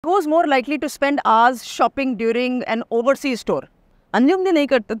Who's more likely to spend hours shopping during an overseas tour? Anjum भी नहीं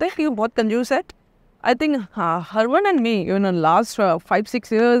करते थे क्योंकि बहुत कंजूस है. I think Harman and me, last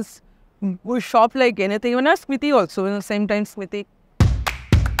 5-6 years, we shop like anything. Even Smriti also, same time Smriti.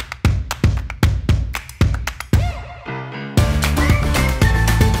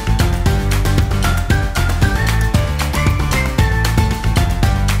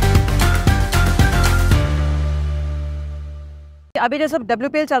 अभी जैसे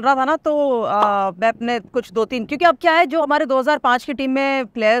WPL चल रहा था ना, तो मैं अपने कुछ 2-3, क्योंकि अब क्या है, जो हमारे 2005 की टीम में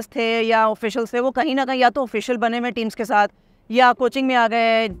प्लेयर्स थे या ऑफिशियल्स थे, वो कहीं ना कहीं या तो ऑफिशियल बने में टीम्स के साथ, या कोचिंग में आ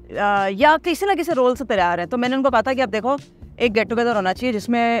गए, या किसी ना किसी रोल से तैयार है. तो मैंने उनको कहा था कि अब देखो, एक गेट टुगेदर होना चाहिए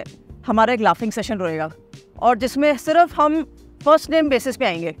जिसमें हमारा एक लाफिंग सेशन रहेगा, और जिसमें सिर्फ हम फर्स्ट नेम बेसिस पे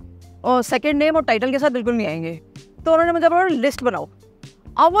आएंगे और सेकेंड नेम और टाइटल के साथ बिल्कुल नहीं आएंगे. तो उन्होंने मुझे बोला लिस्ट बनाओ.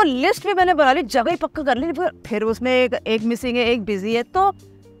 अब वो लिस्ट भी मैंने बना ली, जगह ही पक्का कर ली, फिर उसमें एक मिसिंग है, एक बिजी है. तो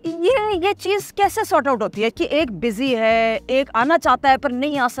ये चीज़ कैसे सॉर्ट आउट होती है कि एक बिजी है, एक आना चाहता है पर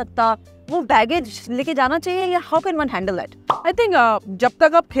नहीं आ सकता, वो बैगेज लेके जाना चाहिए, या how can one handle that? I think जब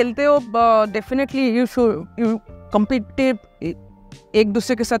तक आप खेलते हो डेफिनेटली यू कम्पिटिटिव, एक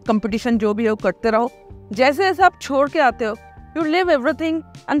दूसरे के साथ कंपटीशन जो भी हो करते रहो. जैसे जैसे आप छोड़ के आते हो, you live everything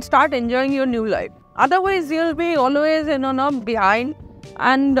and start enjoying your new life. Otherwise you will be always behind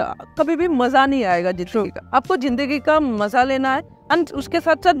and कभी भी मज़ा नहीं आएगा जिंदगी का. आपको ज़िंदगी का मज़ा लेना है एंड उसके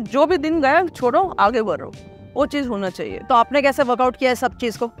साथ साथ जो भी दिन गया छोड़ो, आगे बढ़ो, वो चीज़ होना चाहिए. तो आपने कैसे वर्कआउट किया है सब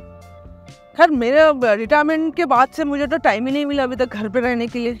चीज़ को? खैर मेरे रिटायरमेंट के बाद से मुझे तो टाइम ही नहीं मिला अभी तक घर पे रहने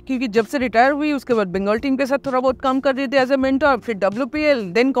के लिए, क्योंकि जब से रिटायर हुई उसके बाद बंगाल टीम के साथ थोड़ा बहुत काम कर रही थी एज ए मेंटर, फिर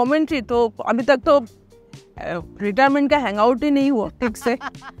WPL, देन कमेंट्री. तो अभी तक तो रिटायरमेंट का हैंग आउट ही नहीं हुआ ठीक से.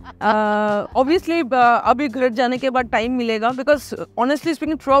 ऑब्वियसली अभी घर जाने के बाद टाइम मिलेगा, because honestly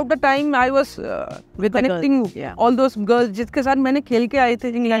speaking through out the time I was connecting all those girls जिसके साथ मैंने खेल के आए थे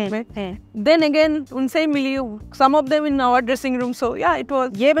इंग्लैंड में. देन अगेन उनसे ही मिली, सम of them in our dressing room. सो या इट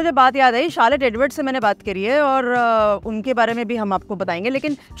वाज. ये मुझे बात याद आई, शार्लेट एडवर्ड्स से मैंने बात करी है, और उनके बारे में भी हम आपको बताएंगे.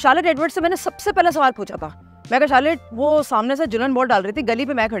 लेकिन शार्लेट एडवर्ड्स से मैंने सबसे पहले सवाल पूछा था. मैं कहा शार्लेट, वो सामने से जुलन बॉल डाल रही थी, गली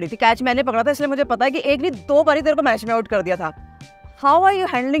पे मैं खड़ी थी, कैच मैंने पकड़ा था, इसलिए मुझे पता है कि एक नहीं 2 बार ही तेरे को मैच में आउट कर दिया था. How are you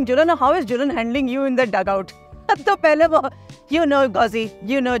handling जुलन, how is जुलन handling you in the dug out? तो पहले वो you know gauzy,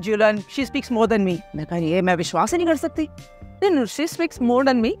 you know जुलन, she speaks more than me. मैं कहा ये मैं विश्वास ही नहीं कर सकती. Then she speaks more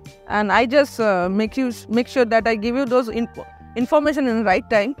than me, and I just make sure that I give you those information in the right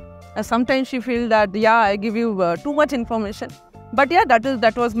time. Sometimes she feel that I give you too much information. But yeah,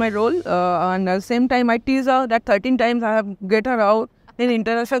 that was my role, and at the same time I tease her that 13 times I have get her out in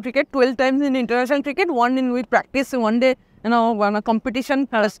international cricket, 12 times in international cricket, one in with practice, one day on a competition,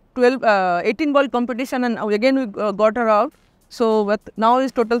 18 ball competition, and again we got her out. So but now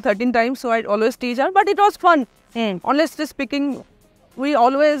is total 13 times, so I always tease her, but it was fun. Honestly speaking, we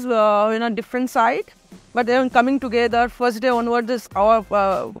always in a different side, but then coming together first day onwards, our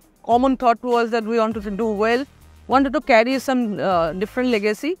common thought was that we wanted to do well, wanted to carry some different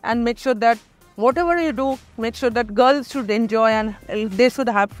legacy, and make sure that whatever you do, make sure that girls should enjoy and they should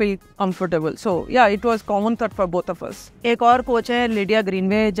have feel comfortable. So yeah, it was common thought for both of us. एक और coach है Lydia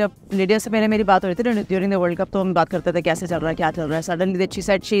Greenway. जब Lydia से पहले मेरी बात हो रही थी ड्यूरिंग द वर्ल्ड कप, तो हम बात करते थे कैसे चल रहा है, क्या चल रहा है. Suddenly she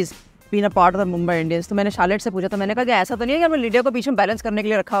said she is been a part of the Mumbai Indians. तो मैंने शार्लेट से पूछा, तो मैंने कहा कि ऐसा तो नहीं है कि हमने लिडिया को बीच में बैलेंस करने के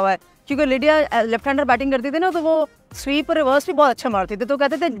लिए रखा हुआ है, क्योंकि लिडिया लेफ्ट हैंडर बैटिंग करती थी ना, तो वो स्वीप और रिवर्स भी बहुत अच्छा मारती थी. तो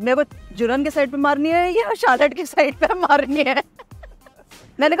कहते थे मेरे को जुलन के साइड पे मारनी है या शार्लेट की साइड पे मारनी है.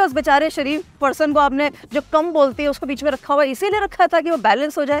 मैंने कहा उस बेचारे शरीफ पर्सन को आपने जो कम बोलती है उसको बीच में रखा हुआ है, इसीलिए रखा था कि वो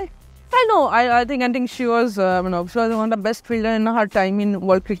बैलेंस हो जाए. I know. I think she was she was one of the best fielder in her time in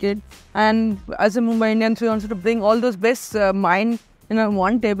world cricket, and as a Mumbai Indians, we wanted to bring all those best mind in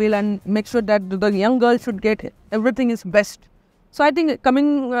one table and make sure that the young girl should get everything is best. So I think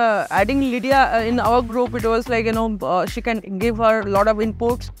adding Lydia in our group, it was like she can give her a lot of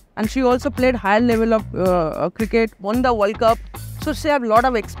inputs, and she also played higher level of cricket, won the World Cup. So she have a lot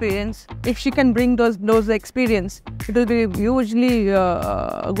of experience. If she can bring those experience, it will be hugely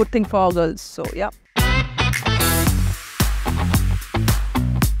a good thing for our girls. So yeah.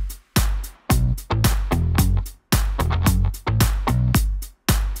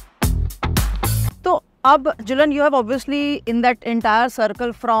 तो अब जुलन, you have obviously in that entire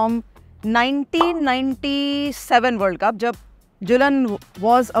circle from 1997 World Cup, जब जुलन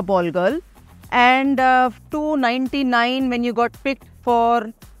was a ball girl, and to 99 when you got picked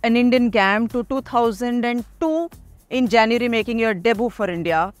for an Indian camp, to 2002 in January making your debut for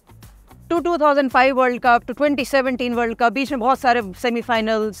India, to 2005 World Cup, to 2017 World Cup, बीच में बहुत सारे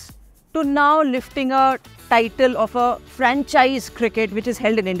semi-finals, to now lifting a title of a franchise cricket which is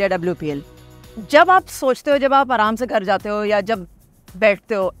held in India, WPL. जब आप सोचते हो, जब आप आराम से घर जाते हो, या जब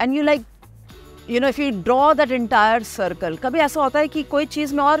बैठते हो and you like if you draw that entire circle, कभी ऐसा होता है कि कोई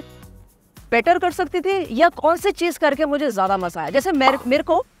चीज़ मैं और बेटर कर सकती थी या कौन सी चीज़ करके मुझे ज़्यादा मज़ा आया? जैसे मेरे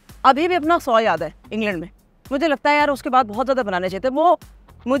को अभी भी अपना 100 याद है इंग्लैंड में, मुझे लगता है यार उसके बाद बहुत ज़्यादा बनाने चाहिए थे। वो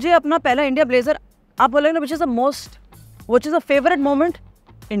मुझे अपना पहला इंडिया ब्लेजर, आप बोलेंगे ना which is a favourite moment,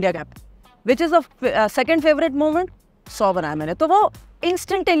 India cap, which is a second favourite moment, 100 बनाया मैंने, तो वो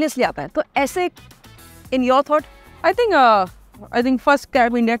इंस्टेंटेनियसली आता है। तो ऐसे in your thought? I think first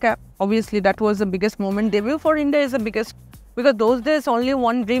cap, India cap, obviously that was the biggest moment. Debut for India is the biggest, because those days only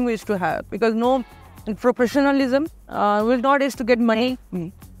one dream we used to have, because no professionalism, was not is to get money,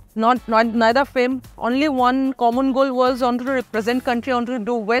 neither fame. Only one common goal was on to represent country, on to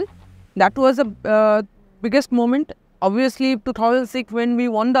do well. That was the biggest moment. Obviously 2006 when we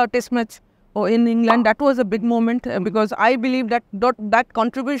won the test match in England, that was a big moment, because I believe that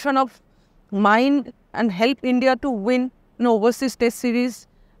contribution of mine and help India to win overseas test series.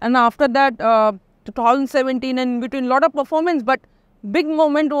 And after that 2017 and between lot of performance, but big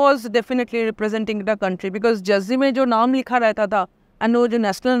moment was definitely representing the country, because jersey में जो नाम लिखा रहता था and वो जो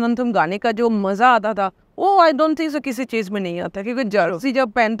national anthem गाने का जो मज़ा आता था, वो I don't think so किसी चीज़ में नहीं आता, क्योंकि जर्सी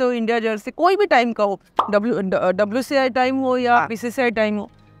जब पहनते हो, इंडिया जर्सी कोई भी टाइम का हो, WCI टाइम हो या PCCI टाइम हो,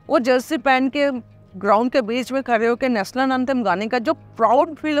 वो जर्सी पहन के ग्राउंड के बीच में खड़े होकर नेशनल एंथम गाने का जो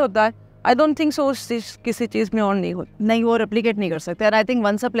प्राउड फील होता है, आई डोंट थिंक सो किसी चीज़ में और नहीं होता। नहीं, वो रेप्लिकेट नहीं कर सकते। And I think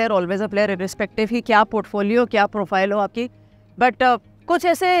once a player always a player, irrespective ही क्या पोर्टफोलियो, क्या प्रोफाइल हो आपकी। बट कुछ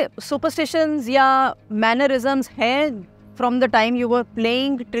ऐसे सुपरस्टिशंस या मैनरिज्म्स हैं from the time you were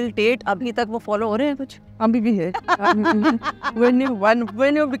playing till date, अभी तक वो फॉलो हो रहे हैं? कुछ अभी भी है। when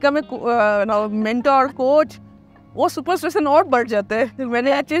you become a mentor, coach, वो सुपरस्टिशन और बढ़ जाते हैं।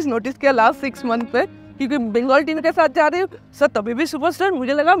 मैंने ये चीज़ नोटिस किया लास्ट 6 मंथ पे, क्योंकि बंगाल टीम के साथ जा रही हूँ सर, तभी भी सुपरस्टार,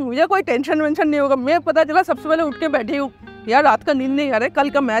 मुझे लगा मुझे कोई टेंशन वेंशन नहीं होगा। मैं पता चला सबसे पहले उठ के बैठी हूँ, यार रात का नींद नहीं आ रहा है, कल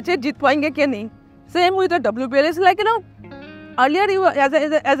का मैच है, जीत पाएंगे क्या नहीं। Same with the WPL, is like earlier you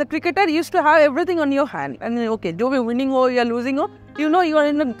as a cricketer you used to have everything on your hand, and okay, जो भी winning हो या losing हो, you are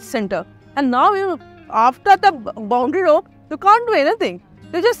in the center, and now after the boundary rope you can't do anything,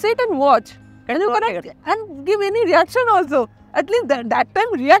 you just sit and watch, and you cannot and give any reaction also. At least that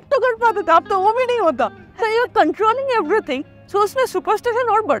time react तो कर पाते थे, अब तो वो भी नहीं होता। So you are controlling everything, so उसमें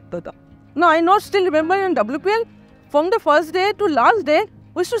superstition और बढ़ता था। Now I not still remember in WPL, from the first day to last day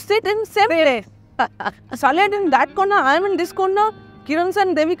we used to sit in same place. Salad in that corner, I am in this corner, Kiran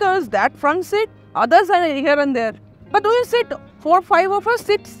and Devika is that front seat, others are here and there. But we sit 4-5 of us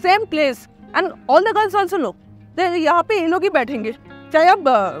sit same place, and all the girls also know. यहाँ पे ये लोग ही बैठेंगे, चाहे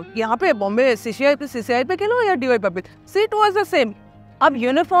अब यहाँ पे Bombay CCI पे खेलो या DY पे, सीट वाज द सेम। अब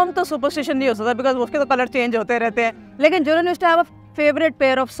यूनिफॉर्म तो सुपरस्टिशन नहीं हो सकता, बिकॉज उसके तो कलर चेंज होते रहते हैं। लेकिन जुलन used to have a favourite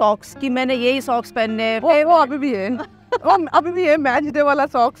pair of socks, कि मैंने यही सॉक्स पहनने, वो अभी भी है। अभी भी है, मैच डे वाला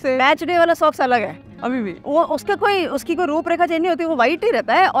सॉक्स है। मैच डे वाला सॉक्स अलग है अभी भी, वो उसकी कोई रूपरेखा चेंज नहीं होती, वो व्हाइट ही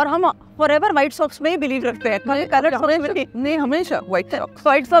रहता है, और हम फॉरएवर व्हाइट सॉक्स में ही बिलीव रखते हैं। नहीं, हमेशा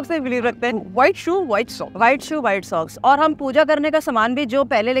व्हाइट सॉक्स में बिलीव रखते हैं। व्हाइट शू व्हाइट सॉक्स, और हम पूजा करने का सामान भी जो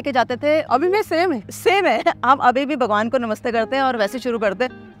पहले लेके जाते थे अभी भी सेम है। हम अभी भी भगवान को नमस्ते करते हैं और वैसे शुरू करते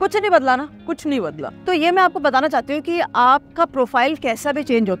हैं। कुछ नहीं बदला ना, कुछ नहीं बदला। तो ये मैं आपको बताना चाहती हूँ कि आपका प्रोफाइल कैसा भी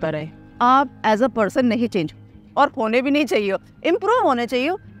चेंज होता रहे, आप एज अ पर्सन नहीं चेंज, और होने भी नहीं चाहिए, इम्प्रूव होने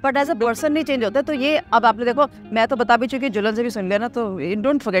चाहिए, बट एज अ पर्सन नहीं चेंज होता। तो ये अब आपने देखो, मैं तो बता भी चुकी, जुलन से भी सुन लेना, तो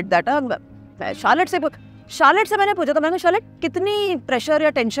डोंट फॉरगेट दैट। शार्लेट से मैंने पूछा था, मैंने शार्लेट कितनी प्रेशर या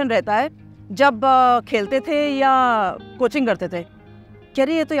टेंशन रहता है जब खेलते थे या कोचिंग करते थे? कह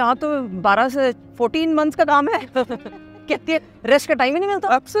रही है तो यहाँ तो 12 से 14 मंथ्स का काम है। कहती है रेस्ट का टाइम ही नहीं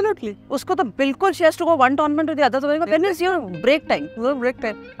मिलता। एब्सोल्युटली, उसको तो बिल्कुल she has to go one tournament to the other, तो when is your break time?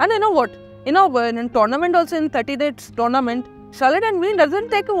 And you know what, in tournament also, in 30 days tournament, Charlotte and me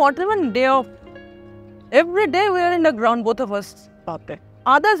doesn't take what even day off. Every day we are in the ground, both of us.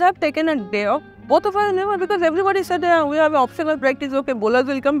 Others have taken a day off, both of us never, because everybody said we have optional practice, okay,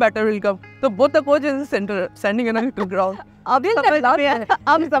 bowlers will come, batter will come. So both the coaches in the center, standing in the ground. अब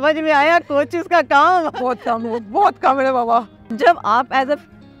समझ में आया coaches का काम बहुत काम है बाबा। जब आप एज अ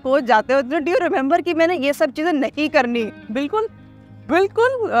कोच जाते हो, डू यू रिमेम्बर कि मैंने ये सब चीजें नहीं करनी? बिल्कुल।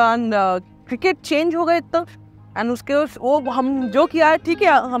 एंड क्रिकेट चेंज हो गए इतना, एंड उसके वो हम जो किया है, ठीक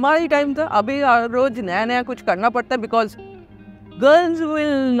है, हमारा ही टाइम था। अभी रोज नया कुछ करना पड़ता है, because girls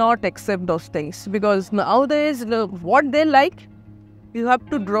will not accept those things, because nowadays what they like, you have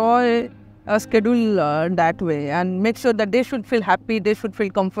to draw a schedule that way and make sure that they should feel happy, they should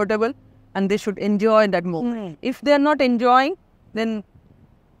feel comfortable, and they should enjoy that moment. If they are not enjoying, then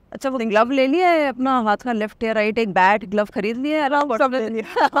अच्छा, वो glove ले लिया है अपना हाथ का, left या right, एक बैट ग्लव खरीद लिया है? सब ले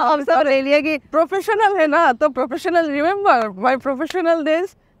लिया। हम सब ले लिया कि प्रोफेशनल है ना, तो professional, remember my professional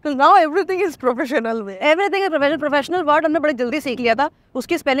days, तो नाउ एवरीथिंग इज प्रोफेशनल में। एवरीथिंग इज प्रोफेशनल वर्ड हमने बड़े जल्दी सीख लिया था।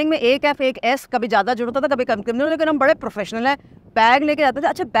 उसकी स्पेलिंग में एक एफ एक एस, कभी ज्यादा जुड़ होता था कभी कम कम, लेकिन हम बड़े प्रोफेशनल है। बैग लेके जाते थे।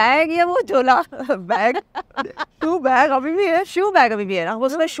 अच्छा, बैग या वो झोला? बैग, शू बैग अभी भी है। शू बैग अभी भी है ना,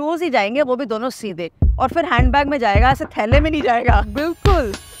 उसमें शूज ही जाएंगे, वो भी दोनों सीधे, और फिर हैंड बैग में जाएगा, ऐसे थैले में नहीं जाएगा।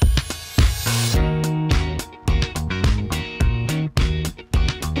 बिल्कुल।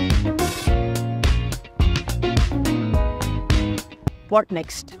 What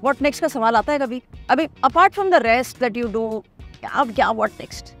next? What next का सवाल आता है कभी? अभी apart from the rest that you do, अब क्या what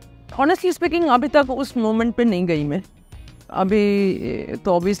next? Honestly speaking, अभी तक उस मोमेंट पे नहीं गई मैं। अभी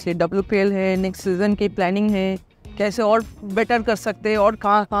तो ऑब्वियसली WPL है, नेक्स्ट सीजन की प्लानिंग है, कैसे और बेटर कर सकते हैं और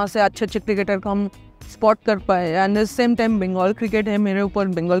कहाँ से अच्छे क्रिकेटर को हम स्पॉट कर पाए। And eight same time Bengal cricket है मेरे ऊपर,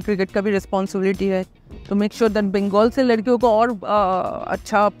 बंगाल क्रिकेट का भी रिस्पॉन्सिबिलिटी है, तो मेक श्योर दैट बंगाल से लड़कियों को और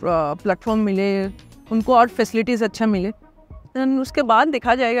अच्छा प्लेटफॉर्म मिले, उनको और फैसिलिटीज़ अच्छा मिले। एंड उसके बाद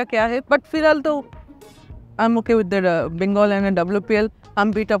देखा जाएगा क्या है, बट फिलहाल तो I am okay with the Bengal and WPL। I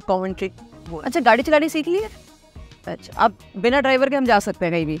am beat up commentary. अच्छा, गाड़ी चलानी सीख ली है? अच्छा, अब बिना ड्राइवर के हम जा सकते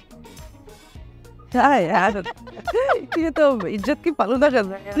हैं कहीं भी? क्या यार, ये तो इज्जत की पालूदा कर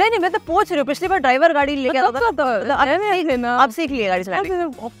रहे हैं। नहीं, मैं तो पूछ रही हूँ, पिछली बार ड्राइवर गाड़ी लेके आता था तो अब सीख लिए गाड़ी चलानी?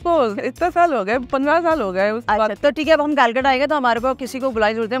 ऑफकोर्स, इतना साल हो गए, 15 साल हो गए। अच्छा, तो ठीक है, अब हम कैलकाटा आएंगे तो हमारे पास किसी को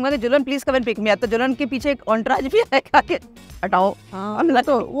बुलाने जरूरत है, हम कहते जुलन please come and pick me up. तो जुलन के पीछे एक ऑन्टराज भी है, हटाओ। हाँ,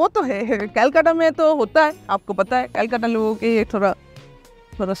 तो वो तो है, कैलकाटा में तो होता है, आपको पता है कैलकाटा लोगों के थोड़ा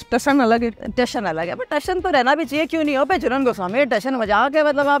टशन अलग है। टशन अलग है, बट टशन तो रहना भी चाहिए, क्यों नहीं हो? पे झूलन गोस्वामी टशन मजाक है,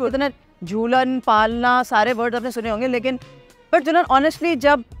 मतलब आप इतने झूलन पालना सारे वर्ड आपने सुने होंगे, लेकिन बट झूलन ऑनेस्टली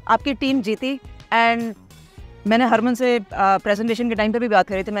जब आपकी टीम जीती, एंड मैंने हरमन से प्रेजेंटेशन के टाइम पे भी बात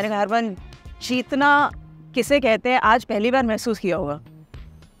करी थी, मैंने कहा हरमन जीतना किसे कहते हैं आज पहली बार महसूस किया होगा,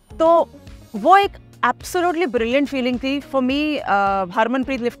 तो वो एक एब्सोल्युटली ब्रिलियंट फीलिंग थी for me.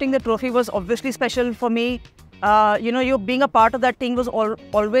 Harmanpreet lifting the trophy was obviously special for me. you being a part of that team was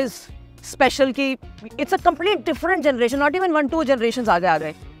always special कि it's a complete different generation, not even 1-2 generations आगे आ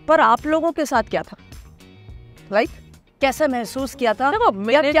गए। पर आप लोगों के साथ क्या था? Like कैसा महसूस किया था?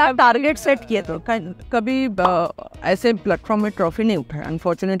 या क्या टारगेट सेट किए थे? कभी ऐसे प्लेटफॉर्म में ट्रॉफी नहीं उठाया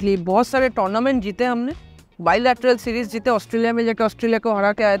अनफॉर्चुनेटली। बहुत सारे टूर्नामेंट जीते हमने, बाइलैटरल सीरीज जीते, ऑस्ट्रेलिया में जाकर ऑस्ट्रेलिया को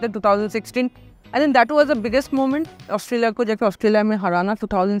हरा के आए थे 2016। I think that was the biggest moment, Australia को जाकर ऑस्ट्रेलिया में हराना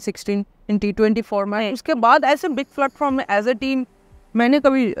 2016 इन T20 फॉर्मेट। उसके बाद ऐसे बिग प्लेटफॉर्म में एज ए टीम मैंने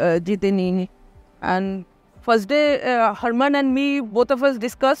कभी जीते नहीं है। And first day Harman and me both of us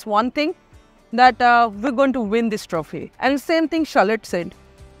discuss one thing that we're going to win this trophy, and same thing Charlotte said.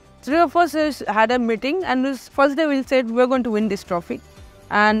 3 of us had a meeting, and this first day we said we're going to win this trophy,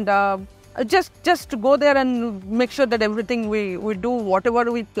 and just go there and make sure that everything we do whatever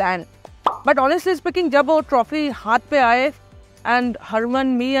we plan. But honestly speaking, जब वो trophy हाथ पे आए, and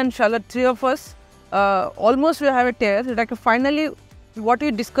Harman, me and Charlotte, 3 of us almost we have a tear, like finally what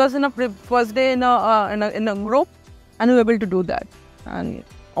we discussed in a first day in a group, and we were able to do that.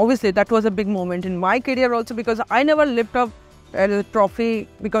 And obviously that was a big moment in my career also, because I never lift up a trophy,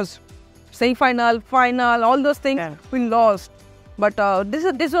 because semi-final, final, all those things we lost. But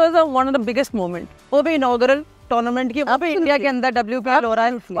this was one of the biggest moment. वो भी inaugural tournament की, अभी India के अंदर WPL हो रहा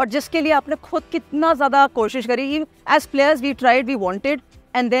है, और जिसके लिए आपने खुद कितना ज़्यादा कोशिश करी। As players we tried, we wanted,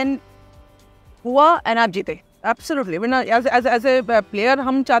 and then हुआ एंड आप जीते। एब्सोल्युटली, एज ए प्लेयर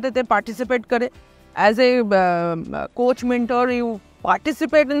हम चाहते थे पार्टिसिपेट करें, as a coach mentor you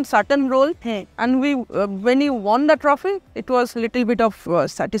participate in certain role, and when you won the trophy, it was little bit of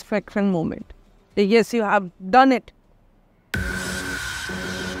satisfaction moment. Yes, you have done it.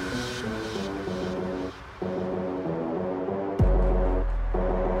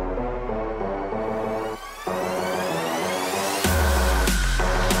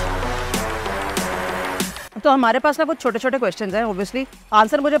 तो हमारे पास ना कुछ छोटे छोटे क्वेश्चंस हैं, ऑब्वियसली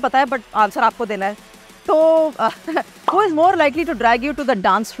आंसर मुझे पता है, बट आंसर आपको देना है। तो who is more likely to drag you to the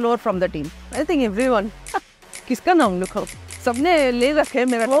dance floor from the team? I think everyone. किसका नाम लिखो? सबने ले रखे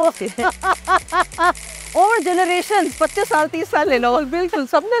मेरा। और generations 25 साल 30 साल ले लो। बिल्कुल,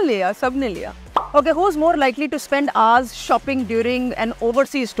 सबने लिया। Okay, who is more likely to spend hours shopping during an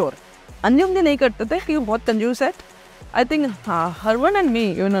overseas tour? Anjum जी नहीं करते थे क्योंकि बहुत कंजूस है। I think Harman and me,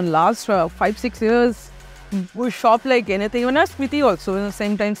 last 5-6 years we shop like anything. Even Smriti also,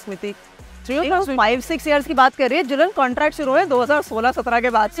 same time Smriti. 5-6 years की बात कर रही है। जुलन कॉन्ट्रैक्ट शुरू हुए 2016-17 के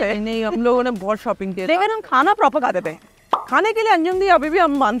बाद से। नहीं, हम लोगों ने बहुत शॉपिंग की, लेकिन हम खाना प्रॉपर खाते थे। खाने के लिए अंजुम दी अभी भी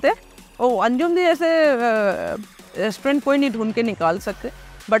हम मानते हैं। अंजुम दी ऐसे रेस्टोरेंट कोई नहीं ढूंढ के निकाल सकते,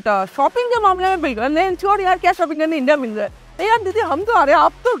 बट शॉपिंग के मामले में बिल्कुल नहीं श्योर यार, क्या शॉपिंग करने इंडिया मिल रहा है। नहीं यार दीदी हम तो आ रहे हैं,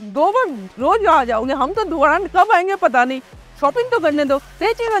 आप तो 2 बार रोज आ जाओगे, हम तो दोबारा कब आएंगे पता नहीं, शॉपिंग तो करने दो।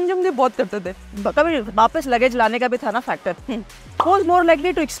 ये चीज़ अंजुम जी बहुत करते थे। कभी वापस लगेज लाने का भी था ना factor. Who is more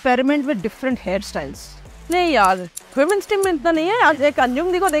likely to experiment with different hairstyles? नहीं यार वुमेन्स टीम में इतना नहीं है। आज एक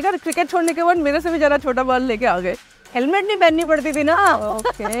अंजुम दी को देखा क्रिकेट छोड़ने के बाद मेरे से भी ज़्यादा छोटा बाल लेके आ गए। हेलमेट नहीं पहननी पड़ती थी ना।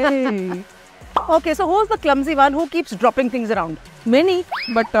 Okay, so who's the clumsy one who keeps dropping things around? Many,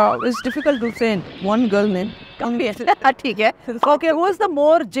 but it's difficult to say one girl name. ठीक है। Okay, who is the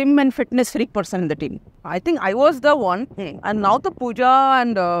more gym and fitness freak person in the team? I think I was the one, and now the Pooja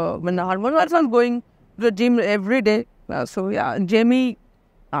and when Harman was going to the gym every day. So yeah, Jamie.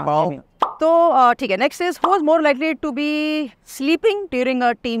 Wow. तो ठीक है, next is who is more likely to be sleeping during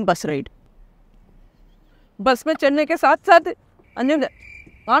a team bus ride? बस में चढ़ने के साथ साथ अंजुम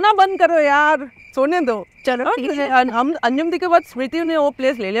आना बंद करो यार, सोने दो। चलो ठीक है। हम अंजुम दी के बाद स्मृति ने वो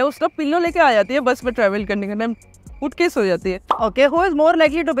प्लेस ले लिया, उसका पिल्लो लेके आ जाती है बस में ट्रैवल करने के टाइम, उठ के सो जाती है। Okay, who is more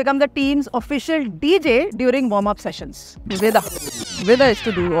likely to become the team's official DJ during warm-up sessions? Veda. Veda is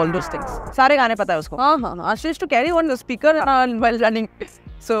to do all those things. सारे गाने पता है उसको। हाँ, she used to carry on the speaker while running.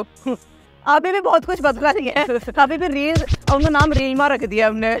 So अभी भी बहुत कुछ बदला नहीं है। अभी भी रील, उनका नाम रीलमा रख दिया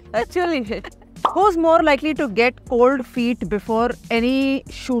हमने। Actually. Who's more likely to get cold feet before any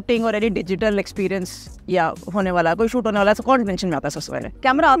shooting or any digital experience? या होने वाला कोई शूट होने वाला है, कौन टेंशन में आता है सबसे पहले?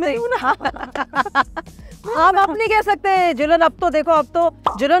 कैमरा आते ही हम आप नहीं कह सकते जुलन। अब तो देखो, अब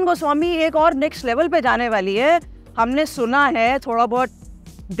तो झूलन गोस्वामी एक और नेक्स्ट लेवल पे जाने वाली है। हमने सुना है, थोड़ा बहुत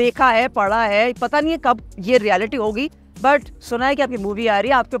देखा है, पढ़ा है, पता नहीं है कब ये रियलिटी होगी, बट सुना है कि आपकी मूवी आ रही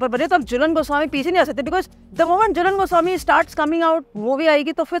है, आपके ऊपर बने, तो अब झूलन गोस्वामी पीछे नहीं आ सकते, because the moment Jhulan Goswami starts coming out, movie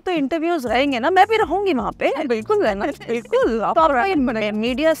आएगी तो फिर तो इंटरव्यूज रहेंगे ना, मैं भी रहूंगी वहाँ पे। बिल्कुल रहना, बिल्कुल। तो आप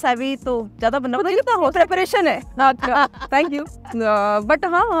मीडिया सेवी तो ज्यादा बनना कितना हो, प्रिपरेशन है। Thank you. बट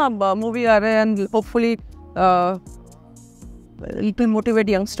हाँ, मूवी आ रहे हैं and hopefully it will motivate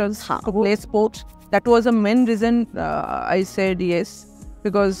youngsters to play sports. That was the main reason I said yes.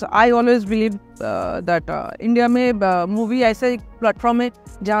 Because I always believe that India में मूवी ऐसा एक प्लेटफॉर्म है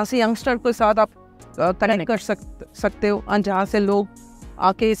जहाँ से यंगस्टर के साथ आप कनेक्ट कर सकते हो, और जहाँ से लोग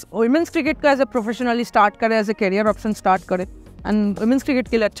आके इस वुमेन्स क्रिकेट का एज ए प्रोफेशनली स्टार्ट करे, as a career option start करे, एंड वुमेन्स क्रिकेट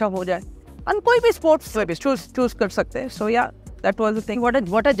के लिए अच्छा हो जाए, एंड कोई भी स्पोर्ट्स चूज कर सकते हैं। सो या that was the thing.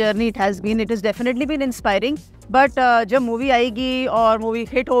 What a journey it has been. It has definitely been inspiring. But जब मूवी आएगी और मूवी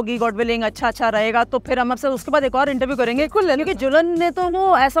हिट होगी, गॉड विलिंग अच्छा रहेगा, तो फिर हम आपसे उसके बाद एक और इंटरव्यू करेंगे, क्योंकि झूलन ने तो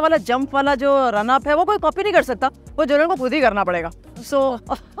वो ऐसा वाला जंप वाला जो रन अप है वो कोई कॉपी नहीं कर सकता, वो झूलन को खुद ही करना पड़ेगा। सो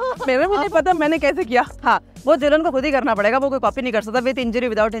मेरे को नहीं पता मैंने कैसे किया। हाँ, वो झूलन को खुद ही करना पड़ेगा, वो कोई कॉपी नहीं कर सकता, with injury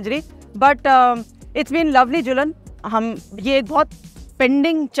without injury. But it's been lovely झूलन। हम ये एक बहुत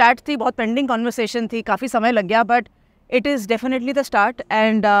पेंडिंग चैट थी, बहुत पेंडिंग कॉन्वर्सेशन थी, काफ़ी समय लग गया, but it is definitely the start,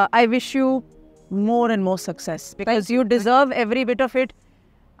 and I wish you more and more success, because you deserve every bit of it.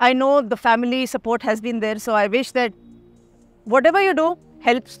 I know the family support has been there, so I wish that whatever you do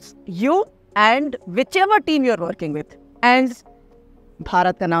helps you and whichever team you're working with, and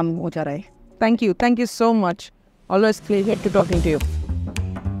Bharat ka naam ऊंचा रहे. Thank you so much. Always pleasure to talking to you.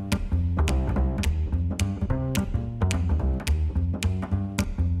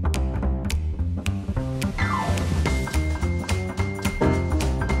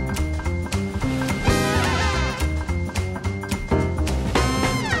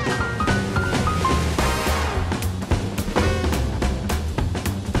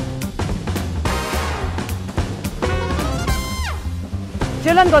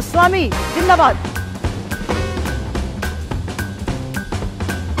 Jhulan Goswami, जिंदाबाद।